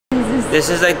This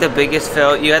is like the biggest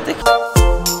fail. You have to.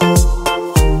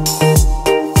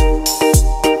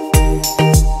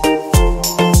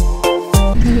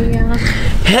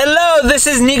 Hello, this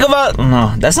is Niko Valdes.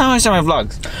 No, that's not how I start my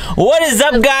vlogs. What is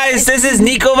up, guys? This is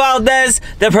Niko Valdes,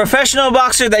 the professional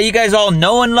boxer that you guys all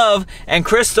know and love, and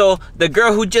Cristal, the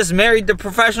girl who just married the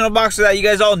professional boxer that you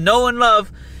guys all know and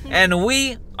love. And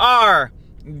we are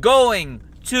going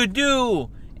to do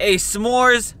a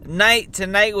s'mores night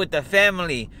tonight with the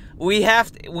family. We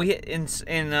have to,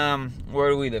 where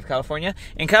do we live? California?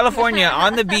 In California,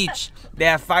 on the beach, they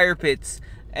have fire pits.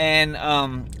 And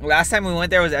last time we went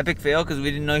there was epic fail because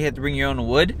we didn't know you had to bring your own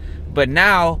wood. But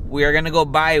now we are gonna go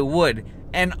buy wood.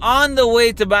 And on the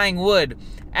way to buying wood,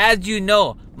 as you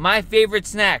know, my favorite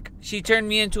snack, she turned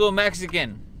me into a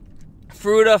Mexican.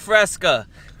 Fruta fresca.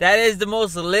 That is the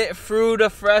most lit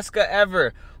fruta fresca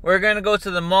ever. We're gonna go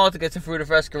to the mall to get some fruta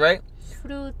fresca, right?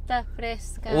 Fruta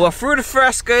fresca. What fruta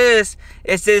fresca is,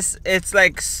 it's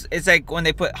like when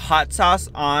they put hot sauce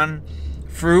on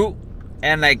fruit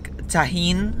and like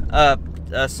tahine,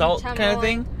 salt Chamoy. kind of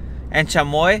thing, and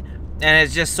chamoy, and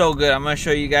it's just so good. I'm gonna show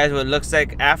you guys what it looks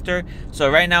like after. So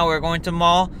right now we're going to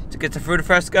mall to get some fruta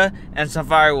fresca and some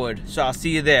firewood. So I'll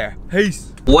see you there.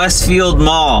 Peace. Westfield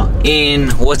Mall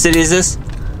in, what city is this?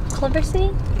 Culver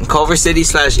City? Culver City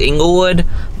 / Inglewood.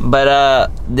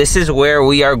 But this is where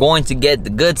we are going to get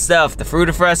the good stuff. The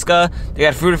fruta fresca. They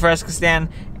got a fruta fresca stand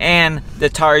and the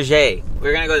Target.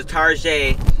 We're gonna go to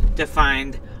Target to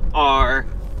find our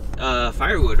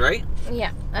firewood, right?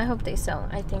 Yeah, I hope they sell.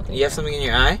 I think they You have something in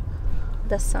your eye?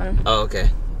 The sun. Oh,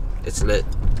 okay. It's lit.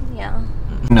 Yeah.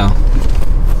 No.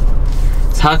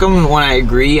 So how come when I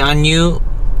agree on you,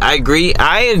 I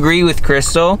agree with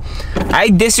Cristal. I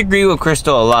disagree with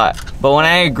Cristal a lot, but when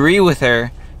I agree with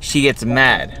her, she gets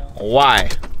mad. Why?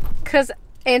 Cause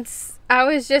I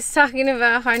was just talking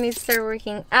about how I need to start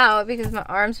working out because my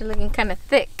arms are looking kind of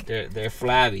thick. They're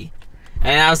flabby.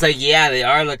 And I was like, yeah, they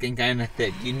are looking kind of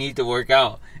thick. You need to work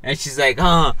out. And she's like,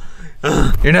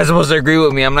 you're not supposed to agree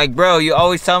with me. I'm like, bro, you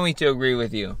always tell me to agree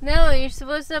with you. No, you're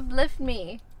supposed to uplift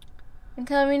me. And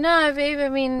tell me, no, babe, I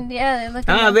mean, yeah, they're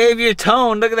looking Ah, babe, you're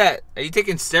toned. Look at that. Are you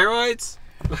taking steroids?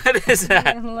 What is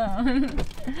that?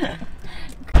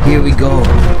 Here we go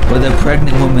with a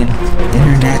pregnant woman in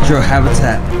her natural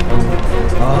habitat.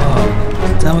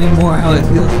 Oh, tell me more how it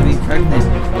feels to be pregnant.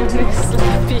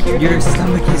 Your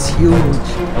stomach is huge.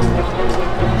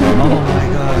 Oh my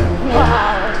god.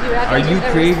 Wow. Are you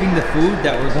craving the food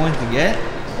that we're going to get?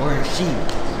 Or is she?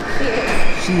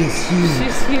 She is huge.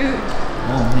 She's huge.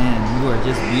 Oh man, you are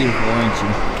just beautiful, aren't you?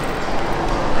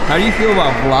 How do you feel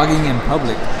about vlogging in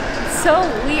public? It's so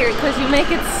weird because you make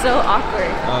it so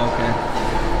awkward. Oh, okay.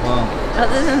 Well,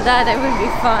 other than that, I would be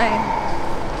fine.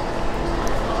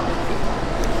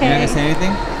 You're not gonna say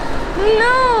anything?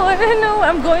 No, I don't know.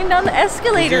 I'm going down the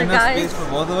escalator, Is there enough guys. space for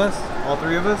both of us? All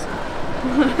three of us?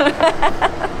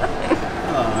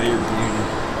 Oh, you're a beauty.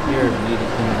 You're a beauty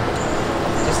queen.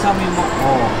 Just tell me more.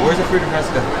 Oh, where's the fruta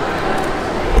fresca?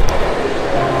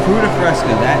 Fruta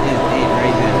fresca, that is it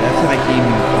right there. That's what I came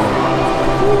here for.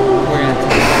 We're gonna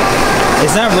take it.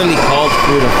 It's not really called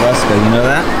fruta fresca, you know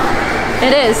that?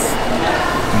 It is.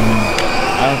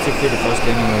 I don't see fruta fresca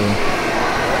anywhere.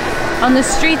 On the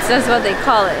streets, that's what they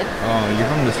call it. Oh, you're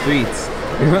from the streets.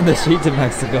 You're from the streets of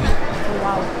Mexico.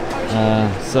 Wow.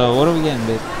 So what are we getting,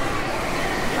 babe?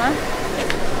 Huh?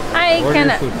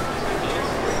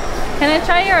 Can I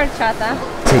try your horchata?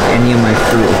 Take any of my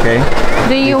fruit, okay?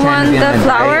 Do you want the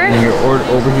flour? And you're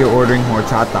over here ordering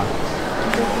horchata.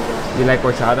 You like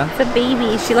horchata? It's a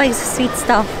baby. She likes sweet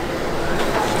stuff.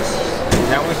 Is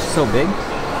that why she's so big?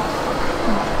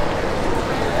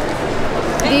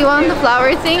 Do you want the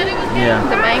flour thing? Yeah.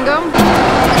 The mango?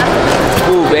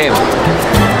 Ooh, babe.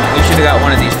 You should have got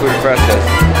one of these fruit frescas.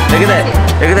 Look at that.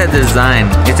 Look at that design.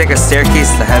 It's like a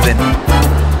staircase to heaven.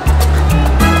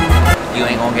 You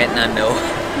ain't gonna get none, though.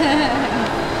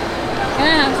 Can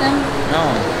I have some? No.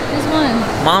 Just one.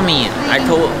 Mommy, I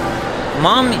told...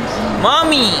 Mommy!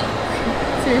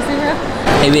 Seriously, bro?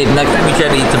 Hey, babe, next time you try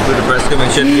to eat some fruit fresca,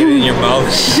 make sure to get it in your mouth.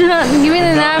 Shut up. Give me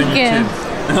the napkin.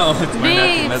 No, it's my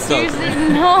napkin. Babe, Let's seriously,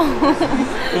 go. no.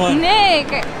 Come on.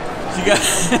 Nick. You got...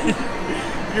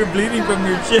 You're bleeding from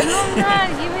your chin. No, I'm not.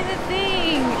 Give me the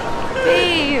thing.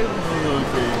 Babe.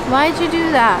 Okay. Why'd you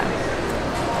do that?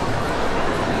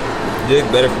 You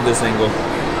look better from this angle.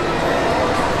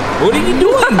 What are you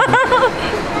doing?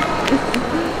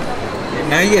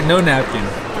 Now you get no napkin.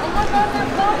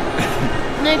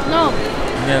 Nick, no.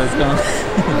 Yeah, let's go.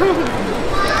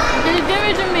 Just give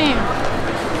it to me.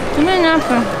 Give me a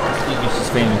napkin. She's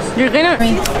famous. You're gonna...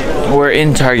 We're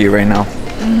in Target right now.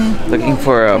 Looking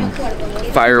for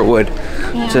firewood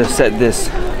to set this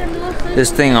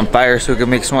thing on fire so we can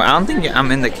make s'mores. I don't think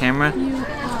I'm in the camera.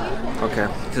 Okay,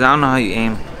 because I don't know how you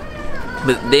aim.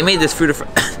 But they made this fruit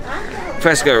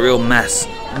fresca a real mess.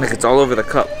 Like it's all over the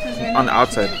cup on the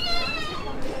outside.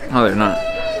 No, they're not.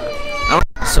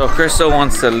 So Crystal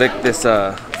wants to lick this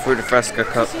fruit fresca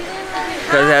cup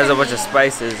because it has a bunch of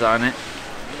spices on it.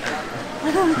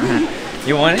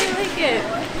 You want it? I like it.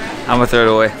 I'm gonna throw it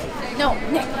away. No,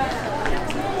 Nick.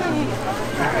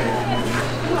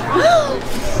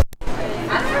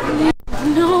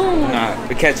 No. Nah,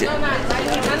 we catch it.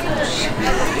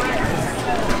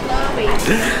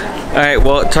 Alright,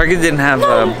 well, Target didn't have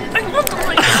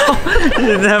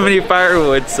didn't have any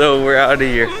firewood, so we're out of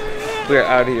here. We're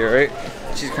out of here, right?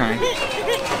 She's crying.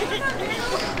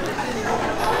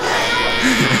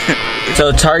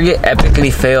 So Target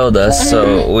epically failed us,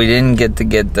 so we didn't get to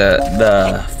get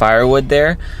the firewood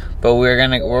there. But where are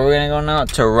we gonna go now?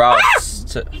 To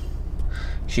Ralph's.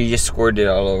 She just squirted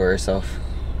all over herself.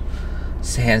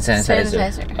 Hand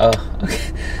sanitizer. Oh,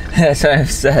 okay. That's what I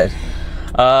said.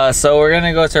 So we're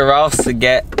gonna go to Ralph's to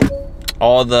get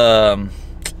all the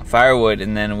firewood,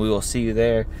 and then we will see you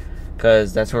there,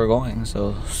 cause that's where we're going.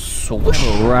 So we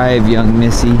have arrived, young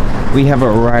Missy. We have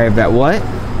arrived at what?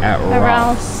 At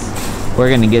Ralph's. We're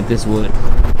gonna get this wood.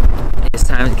 It's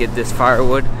time to get this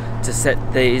firewood to set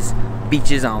these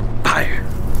beaches on fire.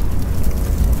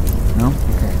 No?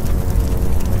 Okay.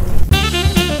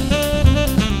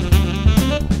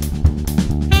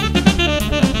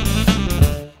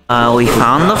 We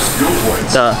found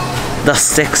the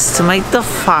sticks to make the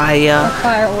fire,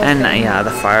 and yeah,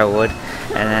 the firewood.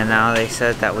 And then now they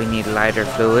said that we need lighter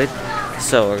fluid,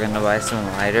 so we're gonna buy some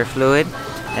lighter fluid,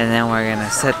 and then we're gonna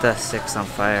set the sticks on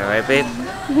fire, right, babe?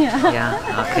 Yeah.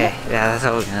 Yeah. Okay. Yeah, that's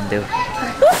what we're gonna do.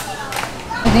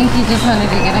 I think he just wanted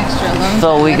to get extra loans.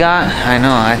 So we got. I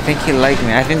know. I think he liked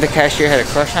me. I think the cashier had a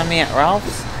crush on me at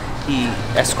Ralph's. He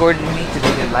escorted me to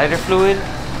go get lighter fluid.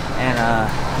 And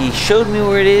he showed me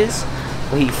where it is,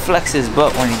 but he flexed his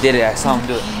butt when he did it. I saw him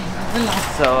do it.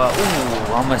 So,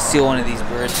 ooh, I'm gonna steal one of these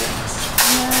birds.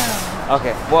 Yeah.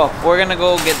 Okay, well, we're gonna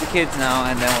go get the kids now,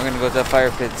 and then we're gonna go to the fire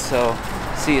pit. So,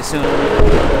 see you soon.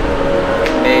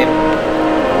 Babe,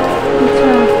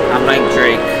 I'm like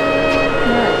Drake.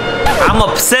 I'm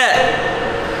upset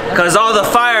because all the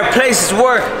fireplaces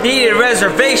needed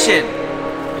reservation.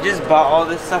 We just bought all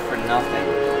this stuff for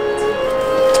nothing.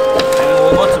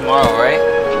 We'll go tomorrow, right?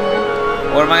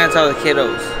 Yeah. What am I gonna tell the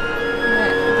kiddos?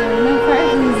 There are no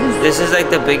fireplaces. This is like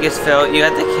the biggest fail. You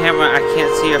got the camera, I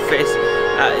can't see your face.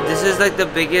 This is like the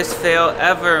biggest fail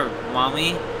ever,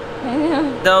 mommy. I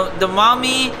know. The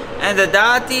mommy and the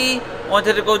daddy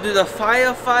wanted to go do the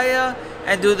fire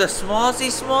and do the smalls,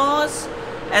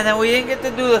 and then we didn't get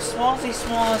to do the smalls,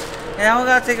 and now we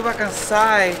gotta take it back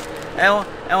inside. And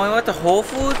we went to Whole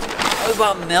Foods. We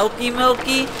bought milky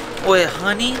with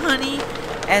honey,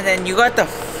 and then you got the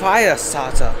fire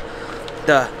salsa.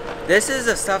 This is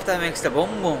the stuff that makes the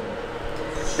boom boom.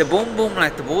 The boom boom,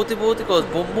 like the booty goes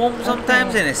boom boom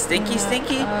sometimes, and it's stinky.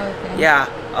 Oh, okay. Yeah.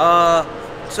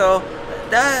 So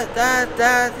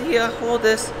that here, hold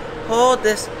this.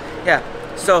 Yeah.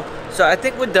 So I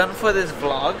think we're done for this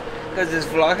vlog, because this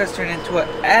vlog has turned into an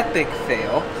epic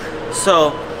fail.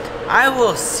 So I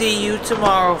will see you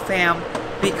tomorrow, fam,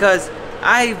 because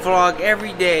I vlog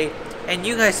every day, and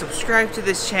you guys subscribe to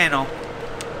this channel.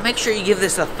 Make sure you give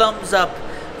this a thumbs up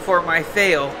for my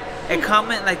fail, and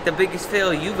comment like the biggest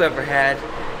fail you've ever had,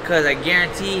 because I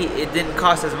guarantee it didn't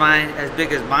cost as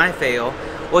big as my fail.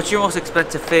 What's your most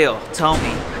expensive fail? Tell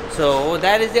me. So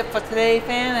that is it for today,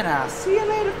 fam, and I'll see you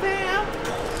later, fam.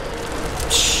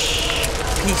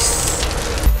 Peace.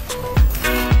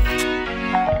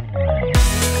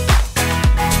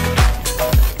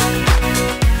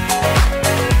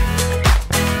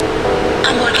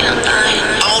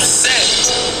 I'm set.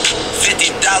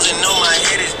 50,000 on my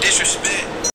head is disrespect.